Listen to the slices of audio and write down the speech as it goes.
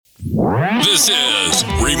This is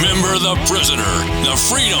Remember the Prisoner, the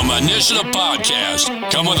Freedom Initiative podcast.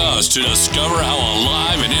 Come with us to discover how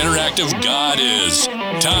alive and interactive God is.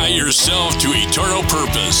 Tie yourself to eternal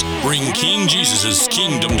purpose. Bring King Jesus'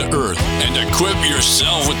 kingdom to earth and equip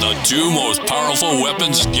yourself with the two most powerful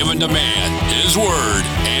weapons given to man, His Word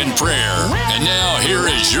and prayer. And now here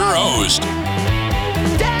is your host.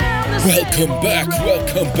 Welcome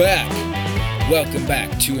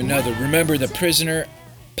back to another Remember the Prisoner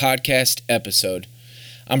podcast episode.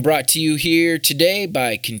 I'm brought to you here today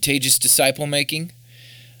by Contagious Disciple Making.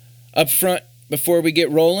 Up front, before we get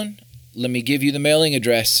rolling, let me give you the mailing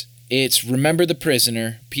address. It's Remember the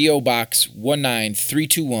Prisoner, P.O. Box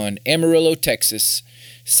 19321, Amarillo, Texas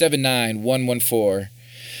 79114.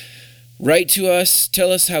 Write to us,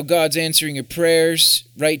 tell us how God's answering your prayers.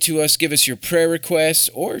 Write to us, give us your prayer requests,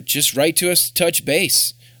 or just write to us to touch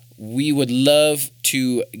base. We would love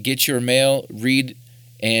to get your mail, read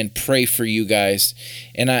and pray for you guys.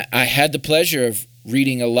 And I had the pleasure of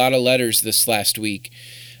reading a lot of letters this last week.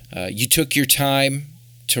 You took your time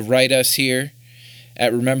to write us here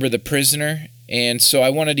at Remember the Prisoner. And so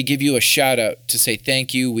I wanted to give you a shout out to say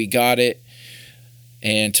thank you. We got it.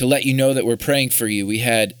 And to let you know that we're praying for you. We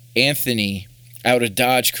had Anthony out of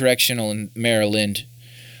Dodge Correctional in Maryland.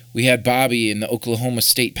 We had Bobby in the Oklahoma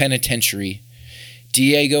State Penitentiary.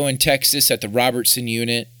 Diego in Texas at the Robertson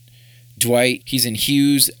Unit. Dwight, he's in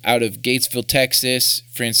Hughes out of Gatesville, Texas.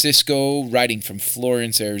 Francisco, writing from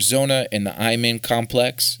Florence, Arizona in the Iman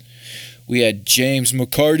Complex. We had James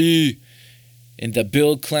McCarty in the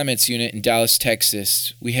Bill Clements Unit in Dallas,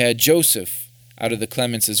 Texas. We had Joseph out of the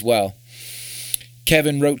Clements as well.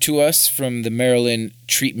 Kevin wrote to us from the Maryland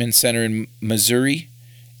Treatment Center in Missouri.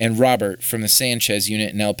 And Robert from the Sanchez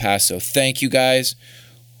Unit in El Paso. Thank you guys.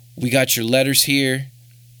 We got your letters here.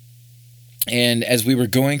 And as we were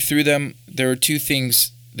going through them, there were two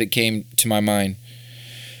things that came to my mind.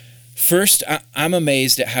 First, I'm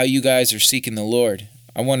amazed at how you guys are seeking the Lord.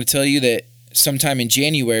 I want to tell you that sometime in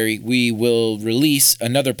January, we will release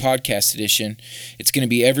another podcast edition. It's going to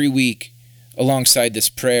be every week alongside this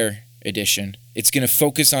prayer edition. It's going to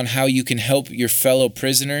focus on how you can help your fellow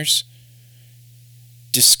prisoners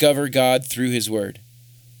discover God through His Word.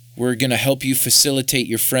 We're going to help you facilitate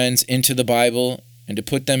your friends into the Bible and to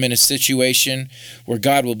put them in a situation where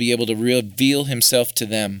God will be able to reveal Himself to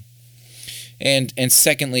them. And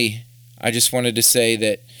secondly, I just wanted to say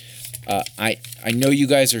that I know you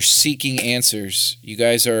guys are seeking answers. You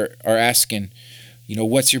guys are asking,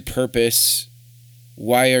 what's your purpose?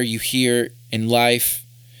 Why are you here in life?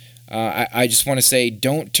 I just want to say,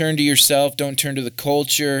 don't turn to yourself. Don't turn to the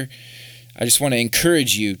culture. I just want to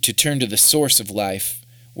encourage you to turn to the source of life,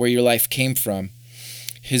 where your life came from.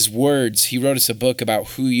 His words, He wrote us a book about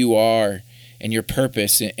who you are and your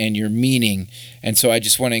purpose and your meaning. And so I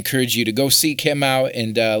just want to encourage you to go seek Him out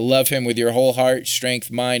and love Him with your whole heart,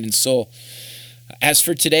 strength, mind, and soul. As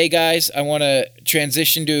for today, guys, I want to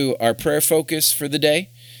transition to our prayer focus for the day.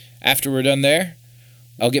 After we're done there,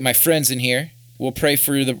 I'll get my friends in here. We'll pray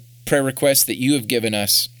for the prayer requests that you have given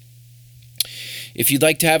us. If you'd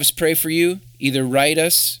like to have us pray for you, either write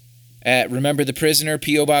us at Remember the Prisoner,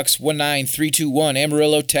 P.O. Box 19321,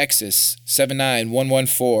 Amarillo, Texas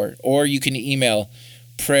 79114, or you can email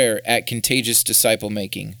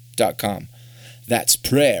prayer@contagiousdisciplemaking.com. That's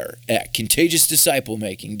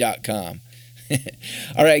prayer@contagiousdisciplemaking.com.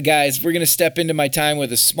 All right, guys, we're going to step into my time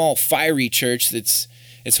with a small fiery church it's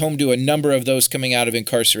home to a number of those coming out of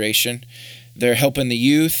incarceration. They're helping the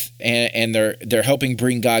youth, and they're helping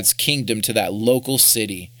bring God's kingdom to that local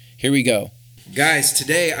city. Here we go. Guys,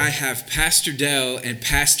 today I have Pastor Dell and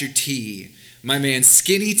Pastor T, my man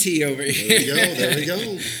Skinny T over here. There we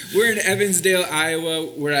go. We're in Evansdale, Iowa.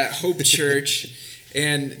 We're at Hope Church.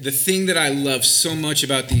 And the thing that I love so much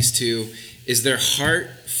about these two is their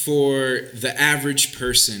heart for the average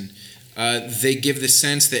person. They give the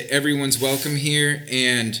sense that everyone's welcome here,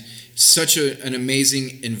 and such an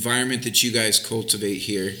amazing environment that you guys cultivate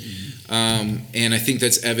here. And I think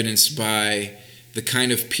that's evidenced by the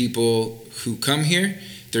kind of people who come here.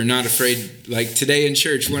 They're not afraid. Like today in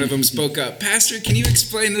church, one of them spoke up, "Pastor, can you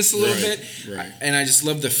explain this a little bit?" Right. And I just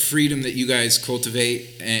love the freedom that you guys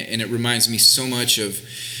cultivate, and it reminds me so much of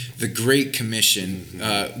the Great Commission,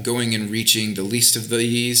 going and reaching the least of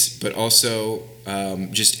these, but also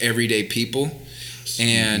just everyday people.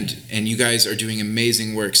 And you guys are doing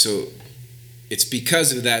amazing work. So it's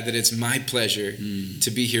because of that it's my pleasure to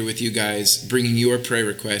be here with you guys, bringing your prayer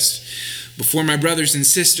requests before my brothers and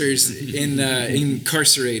sisters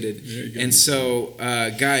incarcerated. And so,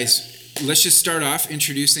 guys, let's just start off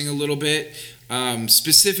introducing a little bit.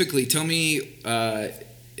 Specifically, tell me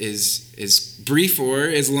as brief or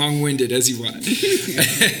as long-winded as you want.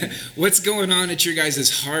 What's going on at your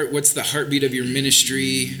guys' heart? What's the heartbeat of your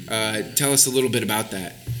ministry? Tell us a little bit about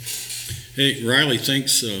that. Hey, Riley,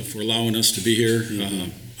 thanks for allowing us to be here.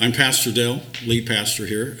 I'm Pastor Dale, lead pastor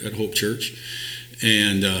here at Hope Church,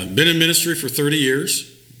 and been in ministry for 30 years,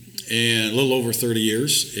 and a little over 30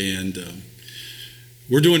 years, and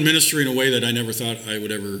we're doing ministry in a way that I never thought I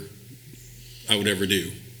would ever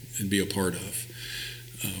do and be a part of.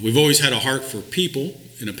 We've always had a heart for people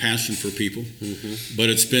and a passion for people, but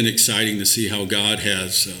it's been exciting to see how God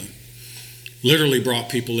has literally brought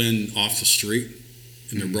people in off the street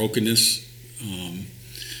in their brokenness.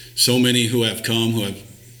 So many who have come, who have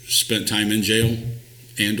spent time in jail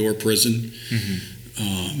and or prison.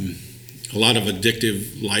 A lot of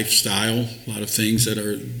addictive lifestyle, a lot of things that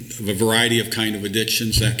are of a variety of kind of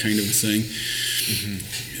addictions, that kind of a thing.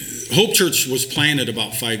 Hope Church was planted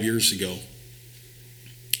about 5 years ago.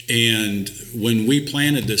 And when we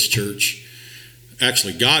planted this church,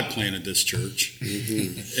 actually God planted this church.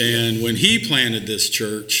 And when he planted this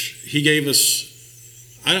church, he gave us,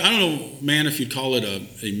 I don't know, man, if you'd call it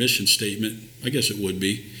a mission statement. I guess it would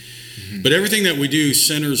be. But everything that we do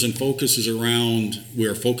centers and focuses around, we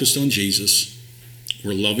are focused on Jesus,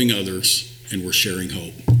 we're loving others, and we're sharing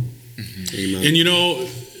hope. Amen. And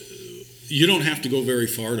you don't have to go very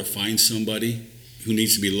far to find somebody who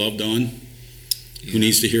needs to be loved on, who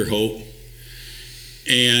needs to hear hope.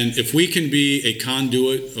 And if we can be a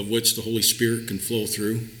conduit of which the Holy Spirit can flow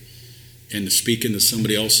through and to speak into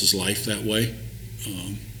somebody else's life that way,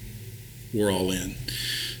 we're all in.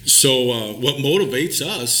 So what motivates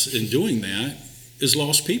us in doing that is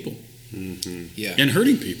lost people and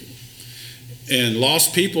hurting people. And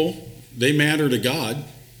lost people, they matter to God.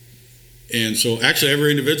 And so actually every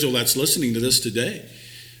individual that's listening to this today,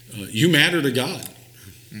 you matter to God.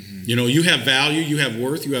 You have value, you have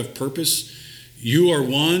worth, you have purpose. You are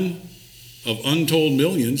one of untold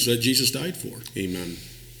millions that Jesus died for. Amen.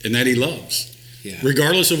 And that he loves. Yeah.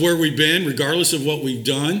 Regardless of where we've been, regardless of what we've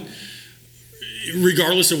done,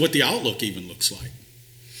 regardless of what the outlook even looks like.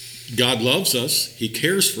 God loves us, he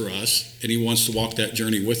cares for us, and he wants to walk that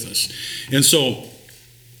journey with us. And so,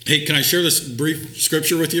 hey, can I share this brief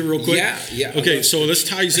scripture with you real quick? Yeah. Okay, so this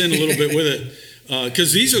ties in a little bit with it.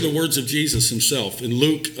 Because these are the words of Jesus himself in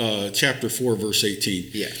Luke chapter 4, verse 18.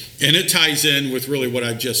 Yeah. And it ties in with really what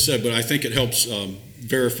I've just said, but I think it helps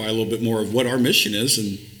verify a little bit more of what our mission is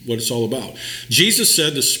and what it's all about. Jesus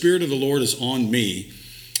said, "The Spirit of the Lord is on me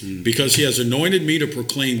because he has anointed me to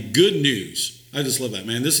proclaim good news." I just love that,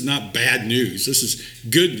 man. This is not bad news. This is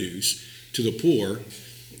good news to the poor.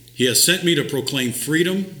 He has sent me to proclaim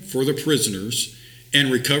freedom for the prisoners and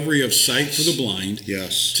recovery of sight for the blind,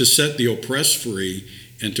 yes, to set the oppressed free,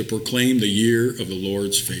 and to proclaim the year of the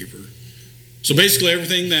Lord's favor. So basically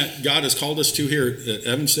everything that God has called us to here at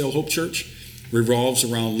Evansdale Hope Church revolves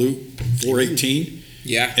around Luke 4:18.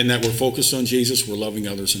 Yeah. And that we're focused on Jesus, we're loving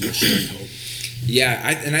others, and we're sharing hope. Yeah,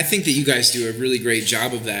 I think that you guys do a really great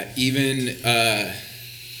job of that. Even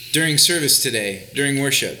during service today, during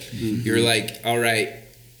worship, you're like, all right,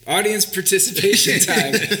 audience participation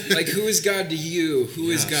time. Like, who is God to you? Who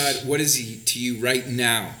is God? What is he to you right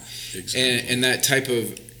now? Exactly. And that type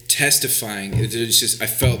of testifying, it's just, I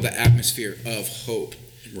felt the atmosphere of hope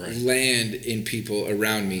land in people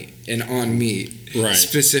around me and on me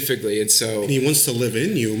specifically. And so, and he wants to live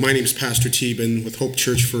in you. My name's Pastor T. Been with Hope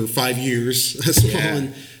Church for 5 years as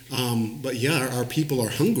well. And, but our people are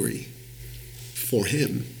hungry for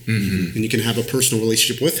him. And you can have a personal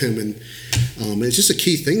relationship with him, and it's just a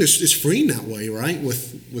key thing. It's freeing that way, right?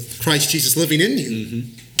 With Christ Jesus living in you,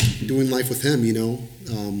 doing life with him.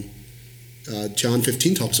 John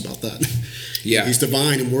 15 talks about that. Yeah, he's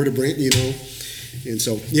divine and word of brand. And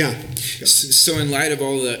so So in light of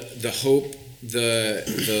all the hope,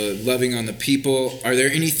 the loving on the people,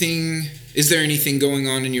 is there anything going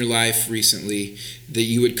on in your life recently that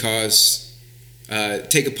you would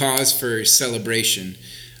take a pause for celebration?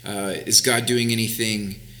 Is God doing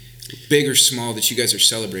anything big or small that you guys are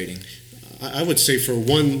celebrating? I would say for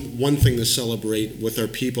one thing to celebrate with our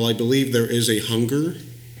people, I believe there is a hunger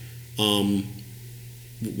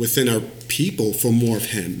within our people for more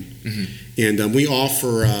of him. And we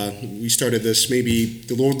offer, we started this, maybe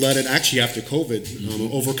the Lord led it actually after COVID,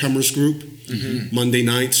 Overcomers Group, Monday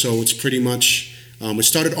night. So it's pretty much, it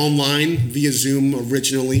started online via Zoom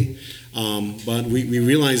originally, but we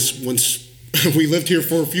realized once we lived here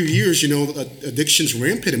for a few years, addiction's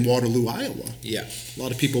rampant in Waterloo, Iowa. Yeah. A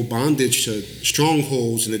lot of people bondage to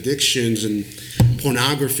strongholds and addictions and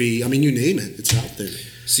pornography. I mean, you name it, it's out there.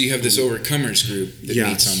 So you have this overcomers group that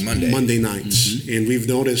meets on Monday nights. And we've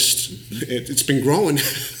noticed it's been growing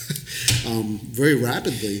very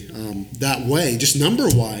rapidly that way, just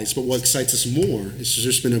number-wise. But what excites us more is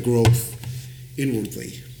there's been a growth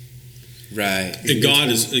inwardly. Right. And God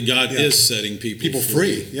is setting people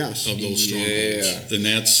free yes, of those strongholds. And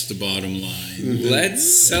that's the bottom line. Let's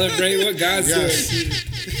celebrate what God's doing.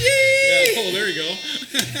 Oh, there you go.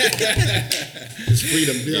 It's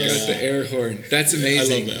freedom. You got the air horn. That's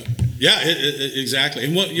amazing. I love that. Yeah, exactly.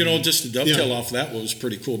 And what just to dovetail off that, what was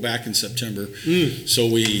pretty cool back in September. So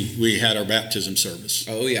we had our baptism service.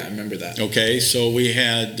 Oh yeah, I remember that. Okay, so we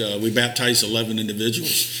baptized 11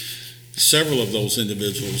 individuals. Several of those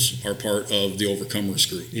individuals are part of the Overcomers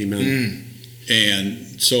group. Amen.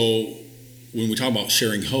 And so when we talk about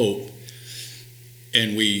sharing hope,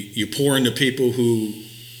 and you pour into people who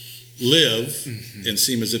live and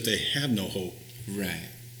seem as if they have no hope. Right.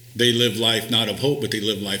 They live life not of hope, but they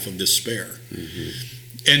live life of despair.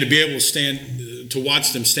 And to be able to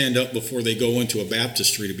watch them stand up before they go into a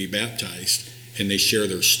baptistry to be baptized, and they share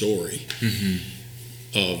their story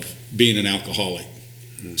of being an alcoholic,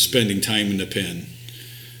 spending time in the pen,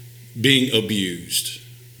 being abused,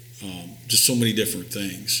 just so many different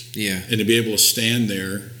things. Yeah. And to be able to stand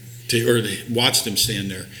there, to watch them stand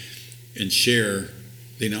there and share,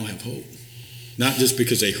 they now have hope. Not just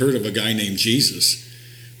because they heard of a guy named Jesus,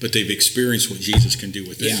 but they've experienced what Jesus can do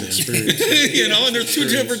within them. And there's two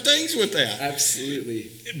different things with that. Absolutely.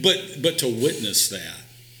 But to witness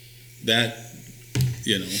that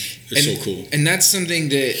is so cool. And that's something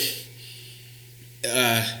that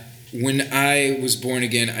when I was born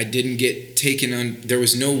again, I didn't get taken on. There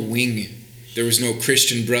was no wing. There was no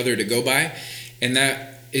Christian brother to go by. And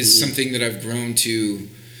that is something that I've grown to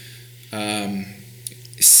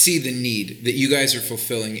see the need that you guys are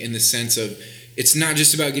fulfilling, in the sense of it's not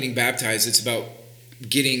just about getting baptized, it's about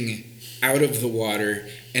getting out of the water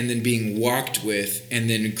and then being walked with, and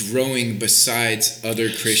then growing besides other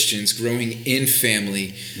Christians, growing in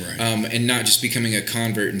family, and not just becoming a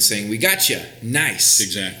convert and saying, we got you, nice.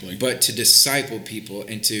 Exactly. But to disciple people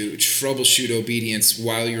and to troubleshoot obedience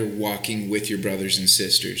while you're walking with your brothers and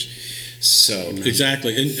sisters. So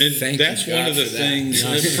exactly, and that's one of the things.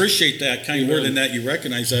 I appreciate that kind word, and that you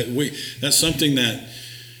recognize that that's something that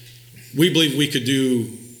we believe we could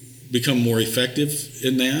become more effective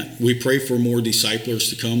in that. We pray for more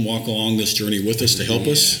disciplers to come walk along this journey with us to help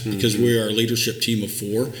us, because we are a leadership team of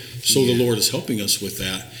 4. So the Lord is helping us with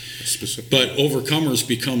that. But Overcomers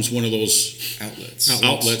becomes one of those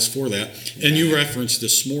outlets for that. And you referenced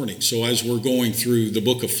this morning. So as we're going through the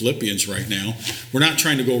book of Philippians right now, we're not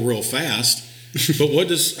trying to go real fast, but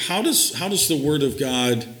how does the Word of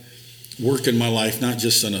God work in my life, not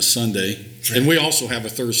just on a Sunday? And we also have a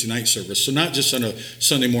Thursday night service. So not just on a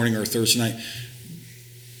Sunday morning or a Thursday night.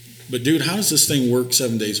 But dude, how does this thing work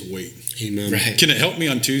 7 days a week? Amen. Right. Can it help me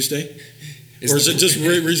on Tuesday? Or is it just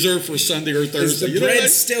reserved for Sunday or Thursday? Is the bread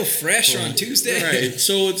still fresh on Tuesday? Right.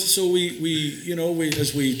 So we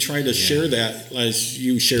as we try to share that, as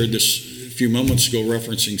you shared this a few moments ago,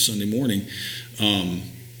 referencing Sunday morning,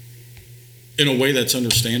 in a way that's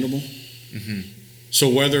understandable. So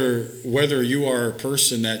whether you are a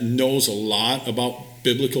person that knows a lot about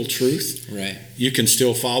biblical truth, right, you can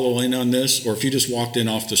still follow in on this, or if you just walked in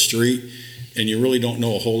off the street and you really don't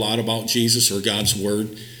know a whole lot about Jesus or God's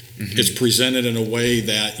Word, it's presented in a way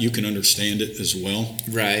that you can understand it as well.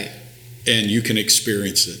 Right. And you can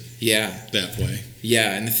experience it. Yeah. That way.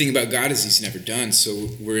 Yeah, and the thing about God is He's never done. So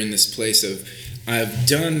we're in this place of, I've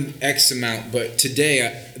done X amount, but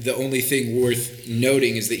today the only thing worth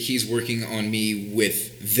noting is that He's working on me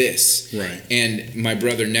with this. Right. And my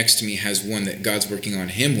brother next to me has one that God's working on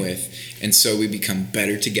him with, and so we become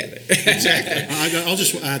better together. Exactly. I'll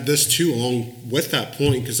just add this too along with that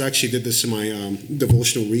point, because I actually did this in my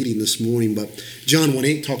devotional reading this morning. But John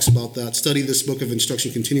 1:8 talks about that. Study this book of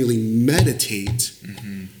instruction continually. Meditate.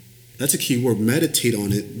 That's a key word. Meditate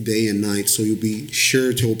on it day and night, so you'll be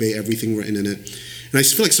sure to obey everything written in it. And I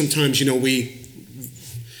just feel like sometimes,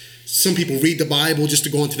 some people read the Bible just to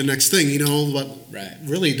go on to the next thing, but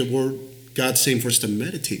really the word God's saying for us to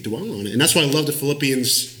meditate, dwell on it. And that's why I love the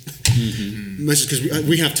Philippians message, because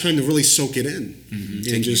we have time to really soak it in.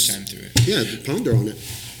 Take your time to it. Yeah, ponder on it.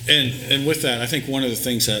 And with that, I think one of the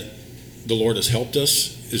things that the Lord has helped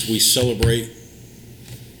us is we celebrate.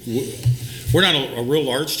 We're not a real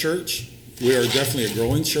large church. We are definitely a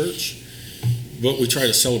growing church, but we try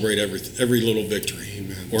to celebrate every little victory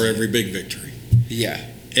or every big victory. Yeah.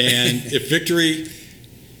 And if victory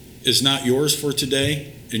is not yours for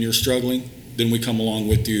today and you're struggling, then we come along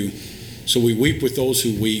with you. So we weep with those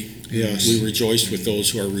who weep. Yes. We rejoice with those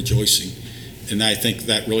who are rejoicing. And I think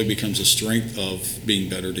that really becomes a strength of being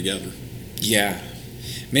better together. Yeah.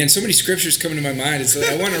 Man, so many scriptures come to my mind. It's like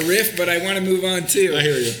I want to riff, but I want to move on too. I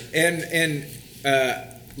hear you. And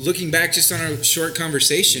looking back just on our short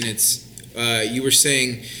conversation, it's you were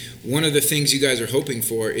saying one of the things you guys are hoping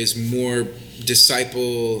for is more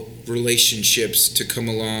disciple relationships to come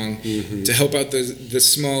along to help out the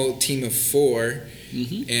small team of 4.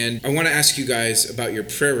 And I want to ask you guys about your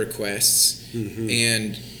prayer requests,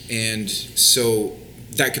 and so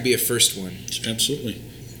that could be a first one. Absolutely.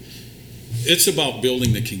 It's about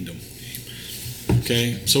building the kingdom.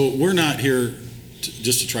 Okay, so we're not here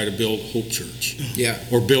just to try to build Hope Church,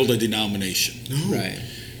 or build a denomination. No. Right.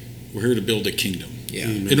 We're here to build a kingdom. Yeah.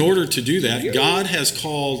 In order to do that, God has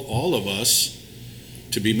called all of us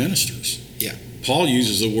to be ministers. Yeah. Paul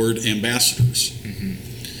uses the word ambassadors,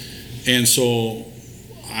 and so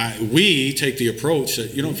we take the approach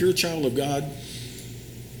that, if you're a child of God,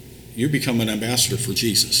 you become an ambassador for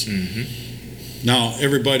Jesus. Now,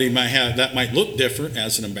 everybody might look different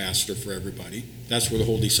as an ambassador for everybody. That's where the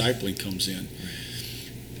whole discipling comes in.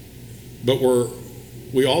 But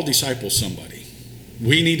we all disciple somebody.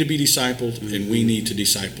 We need to be discipled, and we need to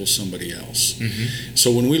disciple somebody else. So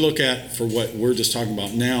when we look at, for what we're just talking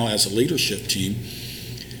about now as a leadership team,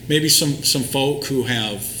 maybe some folk who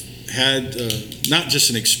have had not just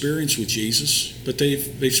an experience with Jesus, but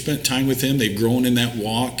they've spent time with him. They've grown in that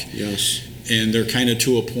walk. Yes. And they're kind of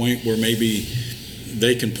to a point where maybe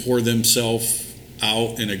they can pour themselves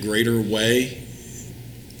out in a greater way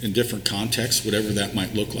in different contexts, whatever that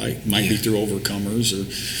might look like. It might be through overcomers or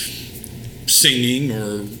singing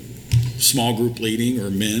or small group leading or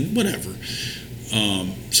men, whatever.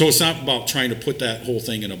 So it's not about trying to put that whole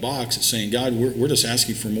thing in a box. It's saying, God, we're just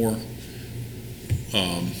asking for more.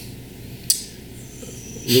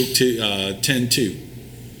 Luke 10:2.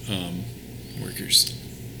 Workers.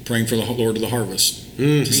 Praying for the Lord of the harvest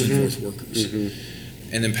to send forth workers.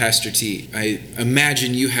 And then Pastor T, I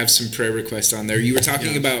imagine you have some prayer requests on there. You were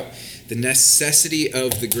talking about the necessity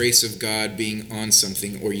of the grace of God being on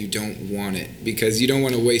something, or you don't want it because you don't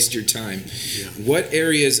want to waste your time. What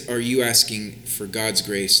areas are you asking for God's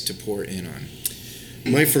grace to pour in on?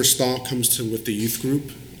 My first thought comes with the youth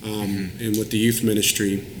group and with the youth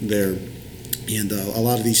ministry there. And a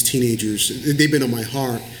lot of these teenagers, they've been on my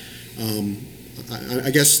heart. I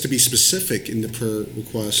guess to be specific in the prayer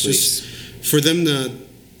request, just for them to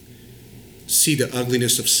see the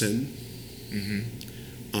ugliness of sin.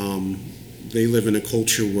 They live in a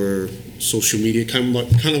culture where social media, kind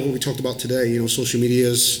of what we talked about today, social media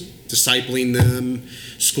is discipling them,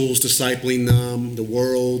 schools discipling them, the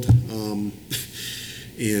world.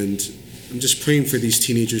 And I'm just praying for these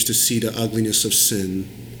teenagers to see the ugliness of sin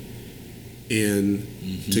and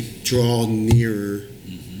to draw nearer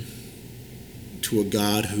to a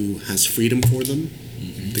God who has freedom for them,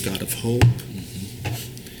 the God of hope,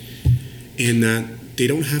 and that they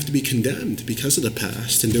don't have to be condemned because of the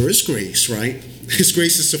past. And there is grace, right? His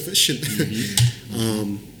grace is sufficient.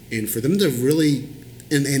 And for them to really,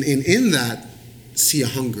 and in that, see a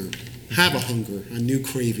hunger, have a hunger, a new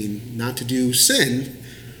craving, not to do sin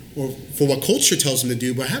or for what culture tells them to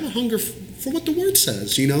do, but have a hunger for what the Word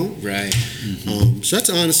says, Right. So that's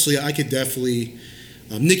honestly, I could definitely,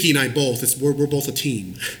 Nikki and I both, we're both a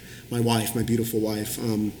team. My wife, my beautiful wife.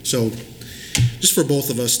 So just for both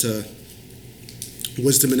of us to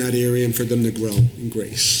wisdom in that area and for them to grow in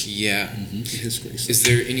grace. Yeah. In His grace. Is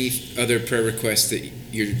there any other prayer requests that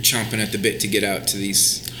you're chomping at the bit to get out to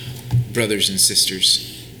these brothers and sisters?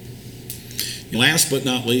 Last but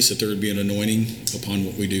not least, that there would be an anointing upon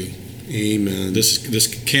what we do. Amen. This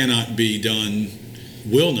cannot be done,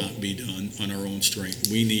 will not be done on our own strength.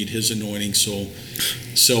 We need His anointing, so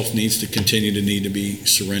self needs to continue to need to be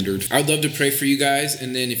surrendered. I would love to pray for you guys,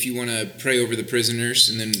 and then if you want to pray over the prisoners,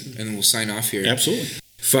 and then we'll sign off here. Absolutely.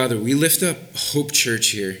 Father, we lift up Hope Church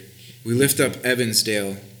here. We lift up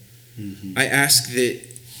Evansdale. I ask that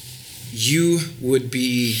you would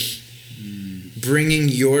be bringing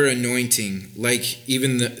your anointing, like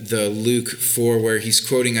even the Luke 4 where he's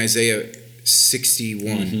quoting Isaiah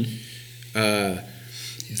 61, that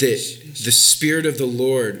the Spirit of the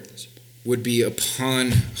Lord would be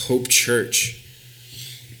upon Hope Church.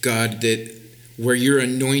 God, that where your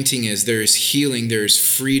anointing is, there is healing, there is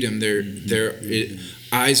freedom,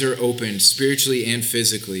 eyes are opened spiritually and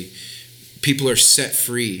physically. People are set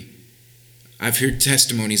free. I've heard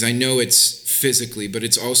testimonies. I know it's physically, but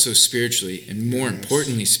it's also spiritually, and more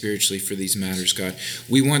importantly, spiritually for these matters, God.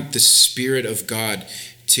 We want the Spirit of God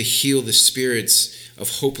to heal the spirits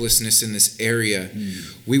hopelessness in this area.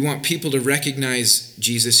 We want people to recognize,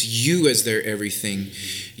 Jesus, you as their everything,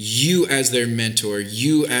 you as their mentor,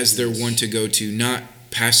 you as their one to go to, not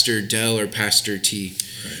Pastor Dell or Pastor T.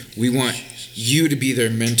 Right. We want you to be their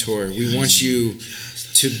mentor. We want you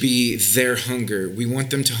to be their hunger. We want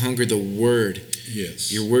them to hunger the Word.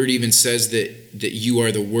 Yes. Your Word even says that you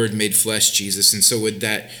are the Word made flesh, Jesus. And so with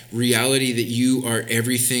that reality that you are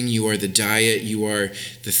everything, you are the diet, you are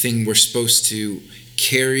the thing we're supposed to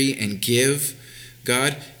carry and give,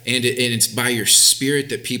 God, and it's by your Spirit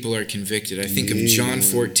that people are convicted. I think of John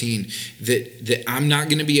 14, that I'm not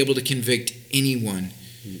going to be able to convict anyone.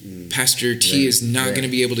 Pastor T is not going to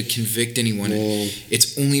be able to convict anyone. No.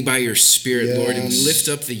 It's only by your Spirit, Lord. And we lift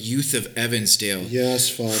up the youth of Evansdale,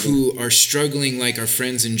 Father, who are struggling like our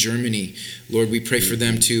friends in Germany. Lord, we pray for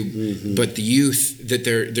them too. But the youth, that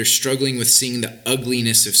they're struggling with seeing the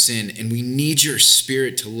ugliness of sin. And we need your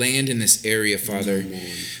Spirit to land in this area, Father.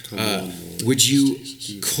 Come on, would you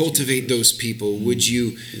cultivate those people? Would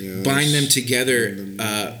you bind them together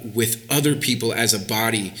with other people as a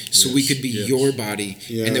body, so we could be your body,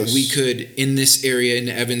 and that we could, in this area in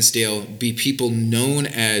Evansdale, be people known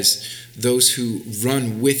as those who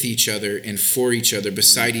run with each other and for each other,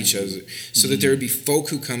 beside each other, so that there would be folk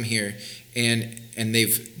who come here and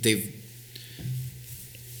they've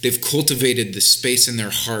cultivated the space in their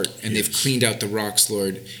heart, and they've cleaned out the rocks,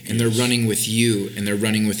 Lord, and they're running with you, and they're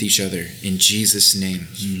running with each other. In Jesus' name.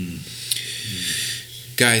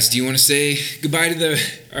 Guys, do you want to say goodbye to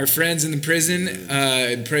our friends in the prison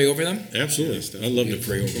and pray over them? Absolutely. I'd love to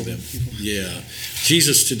pray over them. Yeah.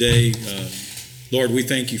 Jesus, today, Lord, we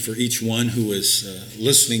thank you for each one who is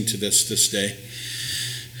listening to this day.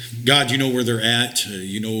 God, you know where they're at.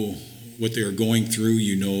 You know what they are going through.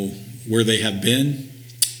 You know where they have been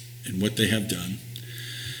and what they have done.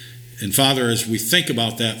 And Father, as we think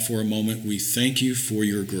about that for a moment, we thank you for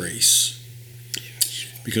your grace.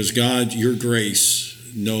 Because God, your grace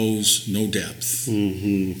knows no depth.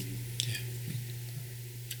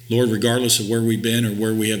 Lord, regardless of where we've been or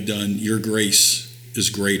where we have done, your grace is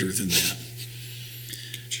greater than that.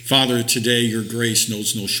 Father, today your grace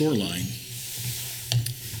knows no shoreline,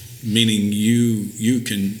 meaning you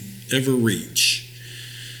can ever reach.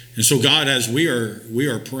 And so, God, as we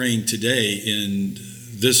are praying today in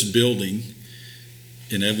this building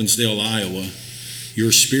in Evansdale, Iowa,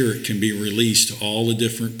 your Spirit can be released to all the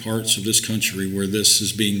different parts of this country where this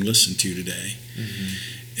is being listened to today.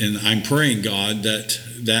 And I'm praying, God,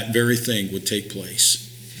 that very thing would take place.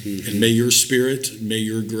 And may your Spirit, may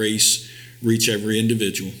your grace reach every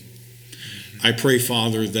individual. I pray,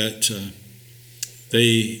 Father, that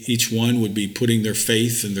each one would be putting their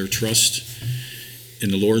faith and their trust in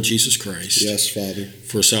the Lord Jesus Christ. Yes, Father.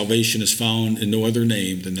 For salvation is found in no other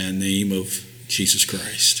name than that name of Jesus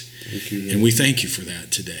Christ. Thank you, Lord. And we thank you for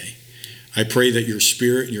that today. I pray that your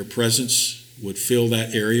Spirit and your presence would fill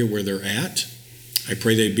that area where they're at. I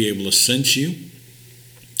pray they'd be able to sense you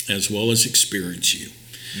as well as experience you.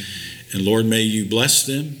 And Lord, may you bless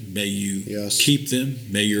them. May you keep them.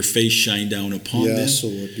 May your face shine down upon them. Yes,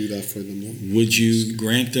 Lord, do that for them, Lord. Would you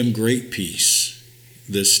grant them great peace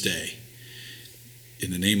this day? In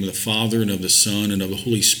the name of the Father, and of the Son, and of the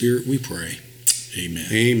Holy Spirit, we pray. Amen.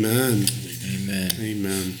 Amen. Amen.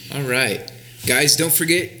 Amen. All right. Guys, don't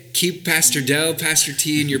forget, keep Pastor Dell, Pastor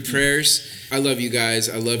T in your prayers. I love you guys.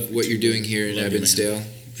 I love what you're doing here in Evansdale.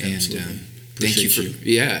 And thank you for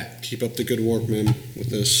Keep up the good work, man, with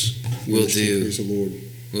this. Will do. Praise the Lord.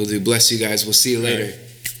 Will do. Bless you guys. We'll see you later. Right.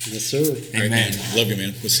 Yes, sir. Amen. Right, love you,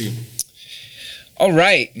 man. We'll see you. All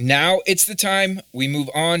right, now it's the time we move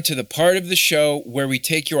on to the part of the show where we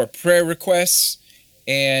take your prayer requests,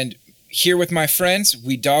 and here with my friends,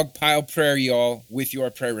 we dogpile prayer y'all with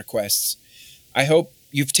your prayer requests. I hope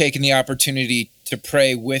you've taken the opportunity to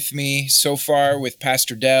pray with me so far with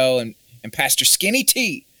Pastor Dell and Pastor Skinny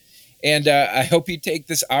T, and I hope you take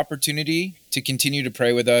this opportunity to continue to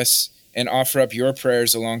pray with us and offer up your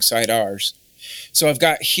prayers alongside ours. So I've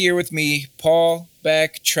got here with me Paul,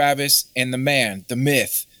 Beck, Travis, and the man, the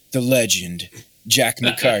myth, the legend, Jack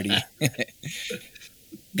McCarty.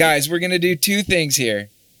 Guys, we're going to do two things here.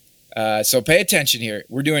 So pay attention here.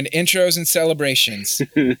 We're doing intros and celebrations.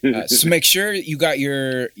 So make sure you got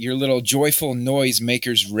your little joyful noise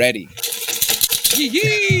makers ready.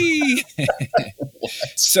 Yee!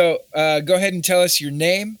 So go ahead and tell us your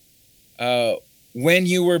name, when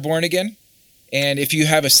you were born again, and if you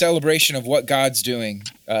have a celebration of what God's doing,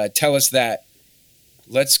 tell us that.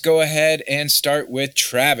 Let's go ahead and start with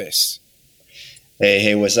Travis.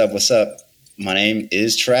 Hey, what's up? My name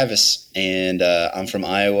is Travis, and I'm from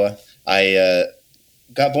Iowa. I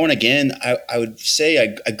got born again, I would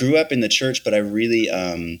say I grew up in the church, but I really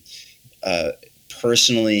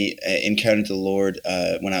personally encountered the Lord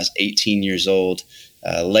when I was 18 years old.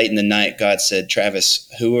 Late in the night, God said, "Travis,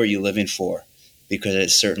 who are you living for? Because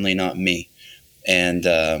it's certainly not me." And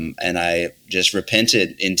I just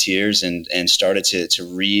repented in tears and started to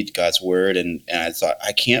read God's word. And I thought,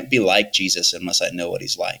 I can't be like Jesus unless I know what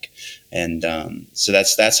he's like. And so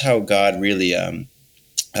that's how God really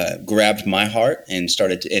grabbed my heart and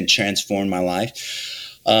started and transformed my life.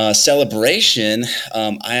 Celebration,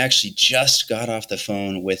 I actually just got off the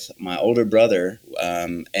phone with my older brother,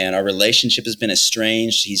 and our relationship has been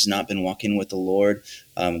estranged. He's not been walking with the Lord.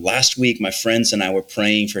 Last week, my friends and I were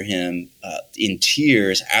praying for him in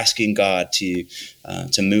tears, asking God to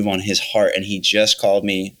move on his heart. And he just called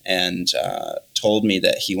me and told me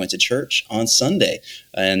that he went to church on Sunday.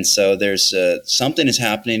 And so there's something is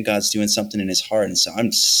happening. God's doing something in his heart. And so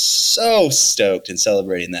I'm so stoked and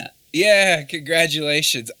celebrating that. Yeah,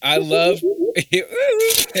 congratulations. I love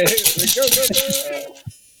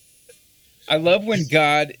I love when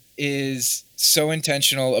God is so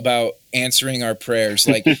intentional about answering our prayers.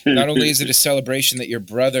 Like, not only is it a celebration that your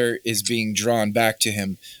brother is being drawn back to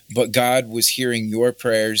him, but God was hearing your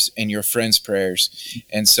prayers and your friends' prayers.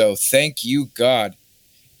 And so thank you, God.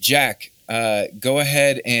 Jack, go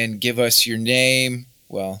ahead and give us your name.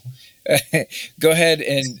 Well, go ahead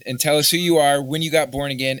and tell us who you are, when you got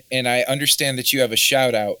born again, and I understand that you have a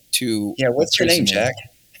shout out to. Yeah, what's your name, Jack?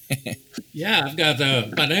 Yeah, I've got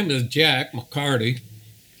my name is Jack McCarty,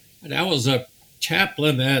 and I was a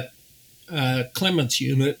chaplain at Clements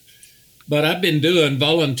Unit, but I've been doing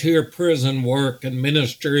volunteer prison work and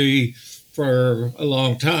ministry for a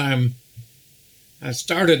long time. I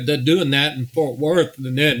started doing that in Fort Worth,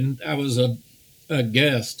 and then I was a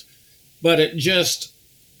guest, but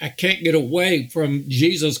I can't get away from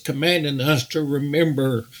Jesus commanding us to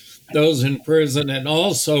remember those in prison. And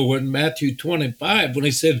also in Matthew 25, when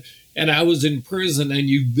he said, "And I was in prison and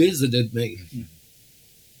you visited me."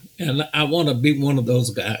 And I want to be one of those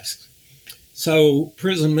guys. So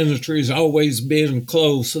prison ministry has always been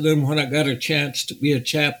close. So then when I got a chance to be a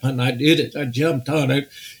chaplain, I did it. I jumped on it.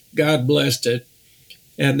 God blessed it.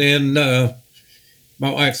 And then my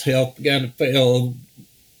wife's health began to fail.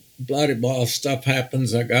 Bloody blah stuff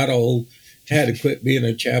happens. I got old, had to quit being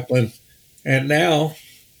a chaplain. And now,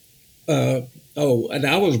 and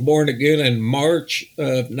I was born again in March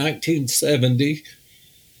of 1970.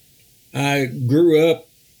 I grew up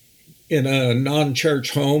in a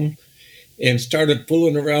non-church home and started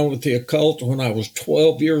fooling around with the occult when I was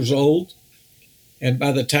 12 years old. And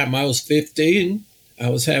by the time I was 15, I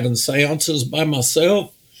was having seances by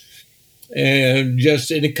myself and just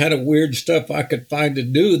any kind of weird stuff I could find to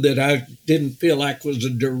do that I didn't feel like was a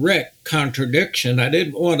direct contradiction. I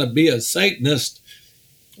didn't want to be a Satanist,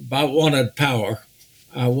 but I wanted power.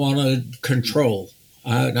 I wanted control.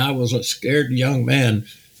 I was a scared young man.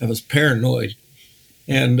 I was paranoid,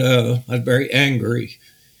 and I was very angry.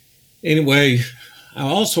 Anyway, I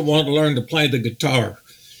also wanted to learn to play the guitar.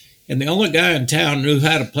 And the only guy in town who knew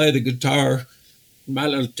how to play the guitar in my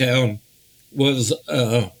little town was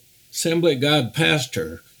Assembly of God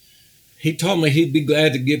pastor. He told me he'd be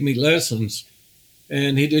glad to give me lessons,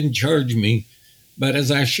 and he didn't charge me. But as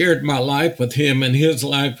I shared my life with him and his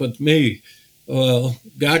life with me,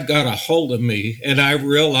 God got a hold of me, and I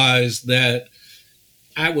realized that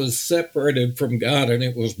I was separated from God, and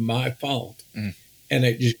it was my fault. And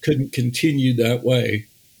it just couldn't continue that way.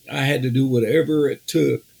 I had to do whatever it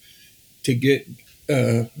took to get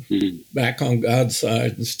back on God's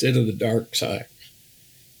side instead of the dark side.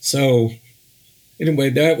 So anyway,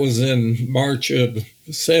 that was in March of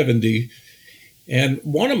 70. And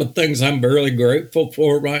one of the things I'm very grateful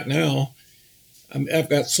for right now, I've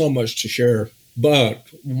got so much to share, but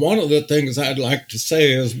one of the things I'd like to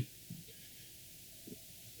say is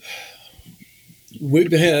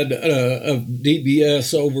we've had a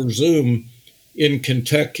DBS over Zoom in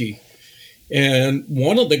Kentucky. And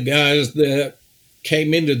one of the guys that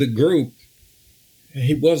came into the group,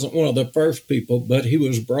 he wasn't one of the first people, but he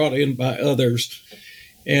was brought in by others.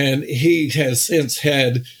 And he has since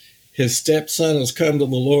had his stepson has come to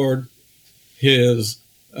the Lord. His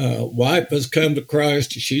wife has come to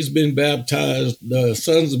Christ. She's been baptized. The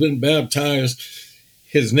son's been baptized.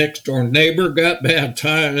 His next door neighbor got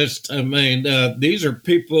baptized. I mean, these are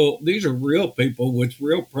real people with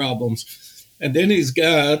real problems. And then he's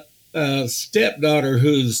got a stepdaughter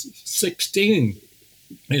who's 16.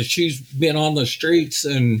 And she's been on the streets,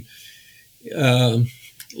 and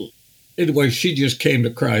anyway, she just came to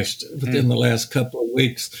Christ within the last couple of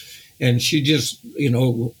weeks, and she just,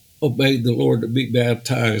 obeyed the Lord to be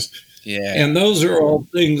baptized. Yeah. And those are all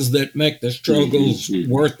things that make the struggles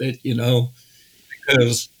worth it,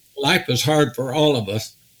 because life is hard for all of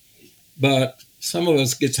us, but some of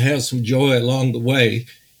us get to have some joy along the way.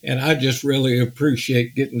 And I just really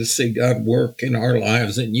appreciate getting to see God work in our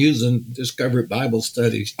lives and using Discovery Bible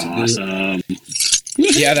Studies to do it.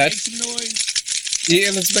 Yeah, yeah,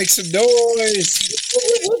 let's make some noise.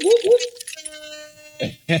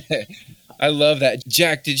 I love that.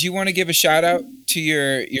 Jack, did you want to give a shout out to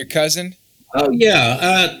your cousin? Oh,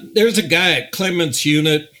 yeah. There's a guy at Clements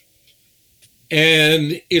Unit,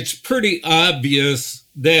 and it's pretty obvious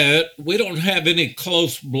that we don't have any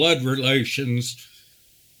close blood relations,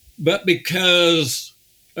 but because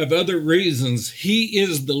of other reasons, he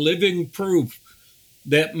is the living proof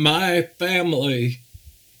that my family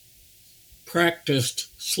practiced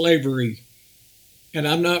slavery. And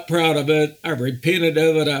I'm not proud of it. I've repented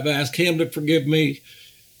of it. I've asked him to forgive me.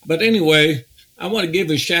 But anyway, I want to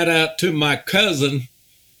give a shout out to my cousin.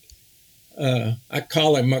 I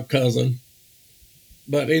call him my cousin.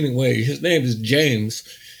 But anyway, his name is James,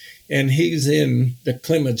 and he's in the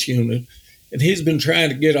Clements Unit. And he's been trying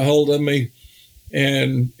to get a hold of me,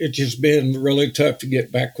 and it's just been really tough to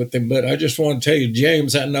get back with him. But I just want to tell you,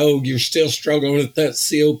 James, I know you're still struggling with that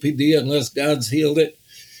COPD unless God's healed it.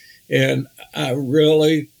 And I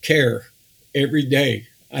really care every day.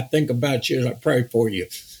 I think about you and I pray for you.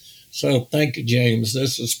 So thank you, James.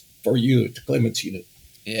 This is for you at the Clements Unit.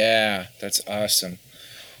 Yeah, that's awesome.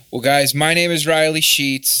 Well, guys, my name is Riley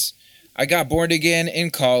Sheets. I got born again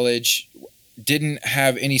in college. Didn't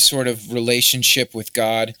have any sort of relationship with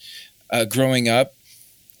God growing up.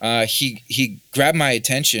 He grabbed my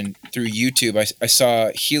attention through YouTube. I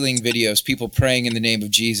saw healing videos, people praying in the name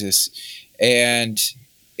of Jesus, and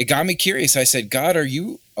it got me curious. I said, God, are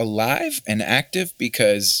you alive and active?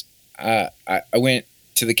 Because I went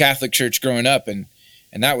to the Catholic Church growing up, and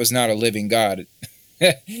that was not a living God,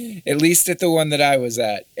 at least at the one that I was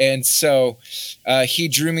at. And so he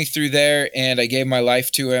drew me through there, and I gave my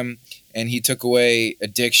life to him. And he took away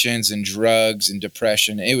addictions and drugs and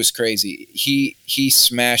depression. It was crazy. He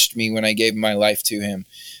smashed me when I gave my life to him.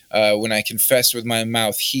 When I confessed with my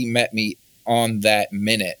mouth, he met me on that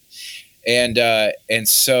minute. And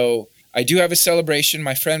so I do have a celebration.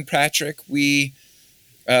 My friend Patrick, we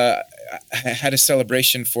had a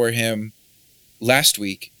celebration for him last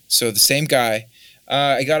week. So the same guy.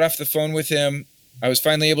 I got off the phone with him. I was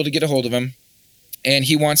finally able to get a hold of him. And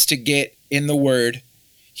he wants to get in the Word.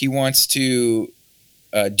 He wants to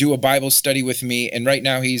do a Bible study with me, and right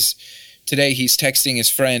now he's texting his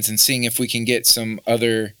friends and seeing if we can get some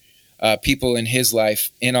other people in his life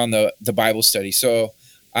in on the Bible study. So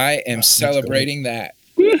I am celebrating that.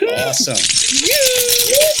 Awesome.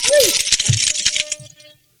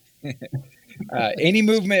 Any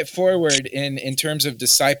movement forward in terms of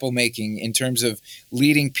disciple making, in terms of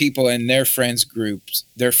leading people and their friend groups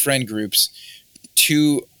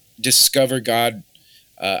to discover God.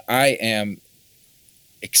 I am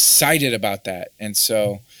excited about that. And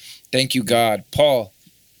so thank you, God. Paul.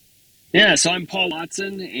 Yeah, so I'm Paul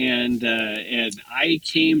Watson, and I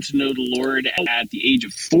came to know the Lord at the age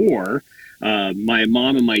of 4. My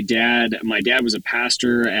mom and my dad was a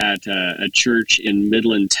pastor at a church in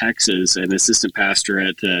Midland, Texas, an assistant pastor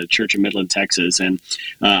at a church in Midland, Texas. And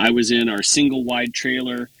I was in our single wide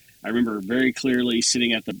trailer. I remember very clearly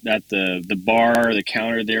sitting at the bar, the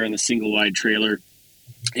counter there in the single wide trailer.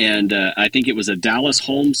 And I think it was a Dallas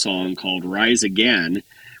Holmes song called "Rise Again"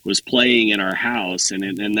 was playing in our house, and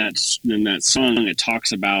in that song it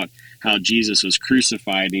talks about how Jesus was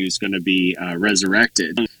crucified and he was going to be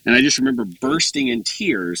resurrected. And I just remember bursting in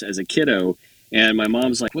tears as a kiddo. And my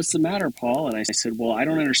mom's like, "What's the matter, Paul?" And I said, "Well, I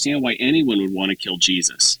don't understand why anyone would want to kill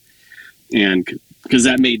Jesus." And because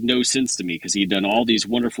that made no sense to me, because he'd done all these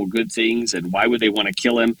wonderful good things, and why would they want to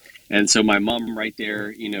kill him? And so my mom right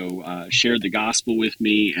there, shared the gospel with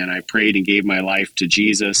me, and I prayed and gave my life to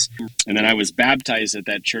Jesus. And then I was baptized at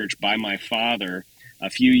that church by my father a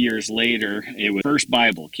few years later. It was first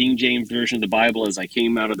Bible, King James Version of the Bible, as I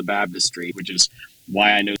came out of the baptistry, which is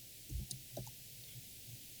why I know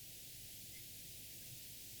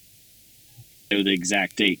the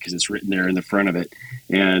exact date, because it's written there in the front of it,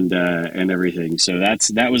 and everything. So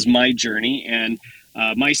that was my journey, and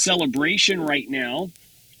my celebration right now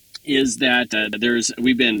is that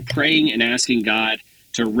we've been praying and asking God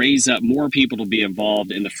to raise up more people to be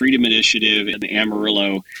involved in the Freedom Initiative in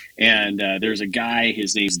Amarillo. And there's a guy,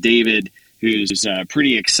 his name's David, who's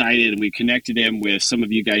pretty excited, and we connected him with, some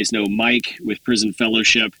of you guys know Mike with Prison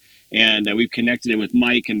Fellowship. and we've connected him with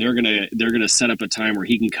Mike, and they're gonna set up a time where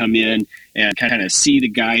he can come in and kind of see the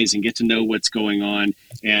guys and get to know what's going on,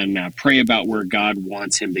 and pray about where God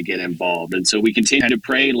wants him to get involved. And so we continue to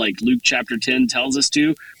pray, like Luke chapter 10 tells us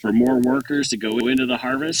to, for more workers to go into the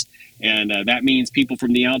harvest. And that means people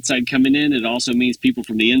from the outside coming in. It also means people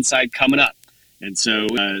from the inside coming up. And so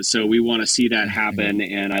we want to see that happen.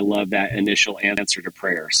 And I love that initial answer to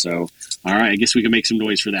prayer. So, all right, I guess we can make some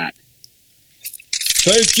noise for that.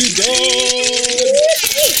 Thank you,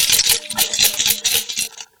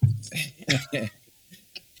 God.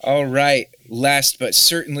 All right. Last but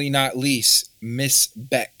certainly not least, Miss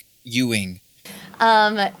Beck Ewing.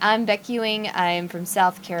 I'm Beck Ewing. I'm from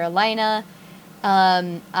South Carolina.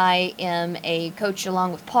 I am a coach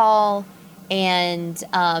along with Paul, and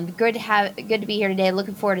good to be here today.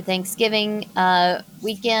 Looking forward to Thanksgiving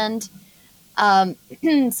weekend.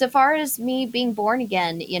 So far as me being born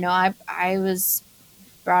again, I was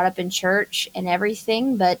brought up in church and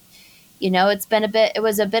everything, but it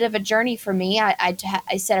was a bit of a journey for me. I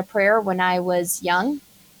said a prayer when I was young,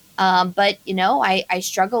 but I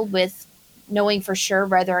struggled with knowing for sure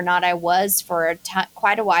whether or not I was for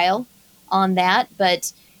quite a while on that.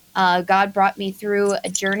 But God brought me through a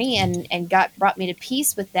journey and brought me to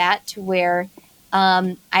peace with that, to where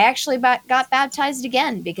I actually got baptized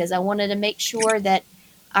again, because I wanted to make sure that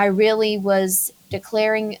I really was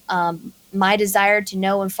declaring my desire to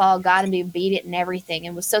know and follow God and be obedient in everything,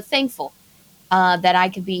 and was so thankful that I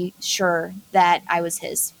could be sure that I was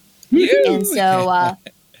His. And so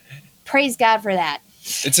praise God for that.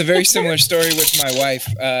 It's a very similar story with my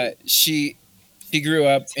wife. She grew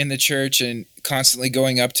up in the church and constantly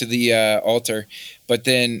going up to the altar, but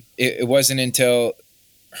then it wasn't until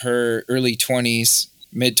her early 20s,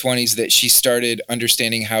 mid-20s, that she started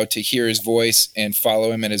understanding how to hear His voice and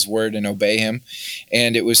follow Him at His word and obey Him.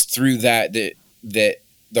 And it was through that the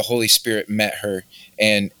Holy Spirit met her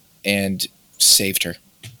and saved her.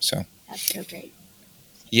 So that's so great.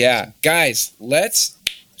 Yeah, guys, let's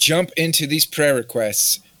jump into these prayer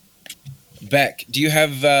requests. Beck, do you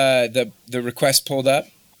have the request pulled up?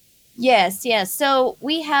 Yes. So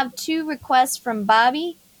we have 2 requests from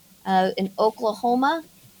Bobby in Oklahoma,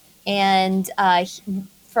 and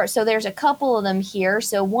so there's a couple of them here.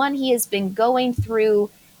 So one, he has been going through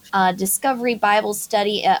Discovery Bible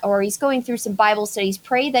Study, or he's going through some Bible studies.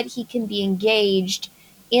 Pray that he can be engaged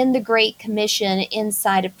in the Great Commission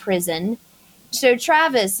inside of prison. So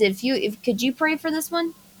Travis, could you pray for this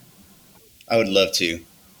one? I would love to.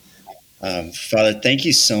 Father, thank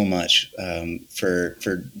you so much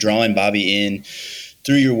for drawing Bobby in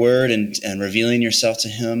through your word and revealing yourself to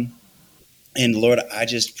him. And Lord, I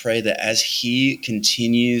just pray that as he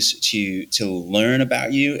continues to learn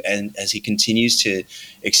about you, and as he continues to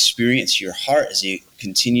experience your heart, as he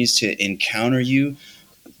continues to encounter you,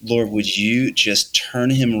 Lord, would you just turn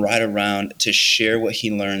him right around to share what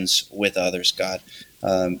he learns with others, God.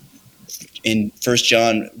 In 1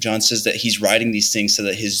 John says that he's writing these things so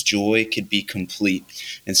that his joy could be complete.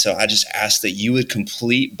 And so I just ask that you would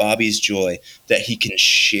complete Bobby's joy, that he can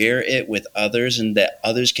share it with others, and that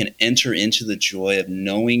others can enter into the joy of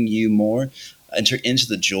knowing you more, enter into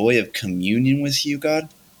the joy of communion with you, God.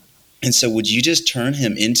 And so would you just turn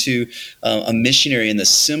him into a missionary in the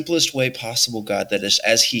simplest way possible, God, that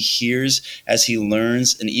as he hears, as he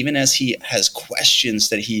learns, and even as he has questions,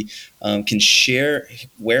 that he can share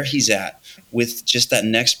where he's at with just that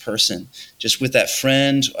next person, just with that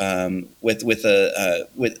friend, with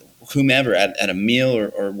whomever at a meal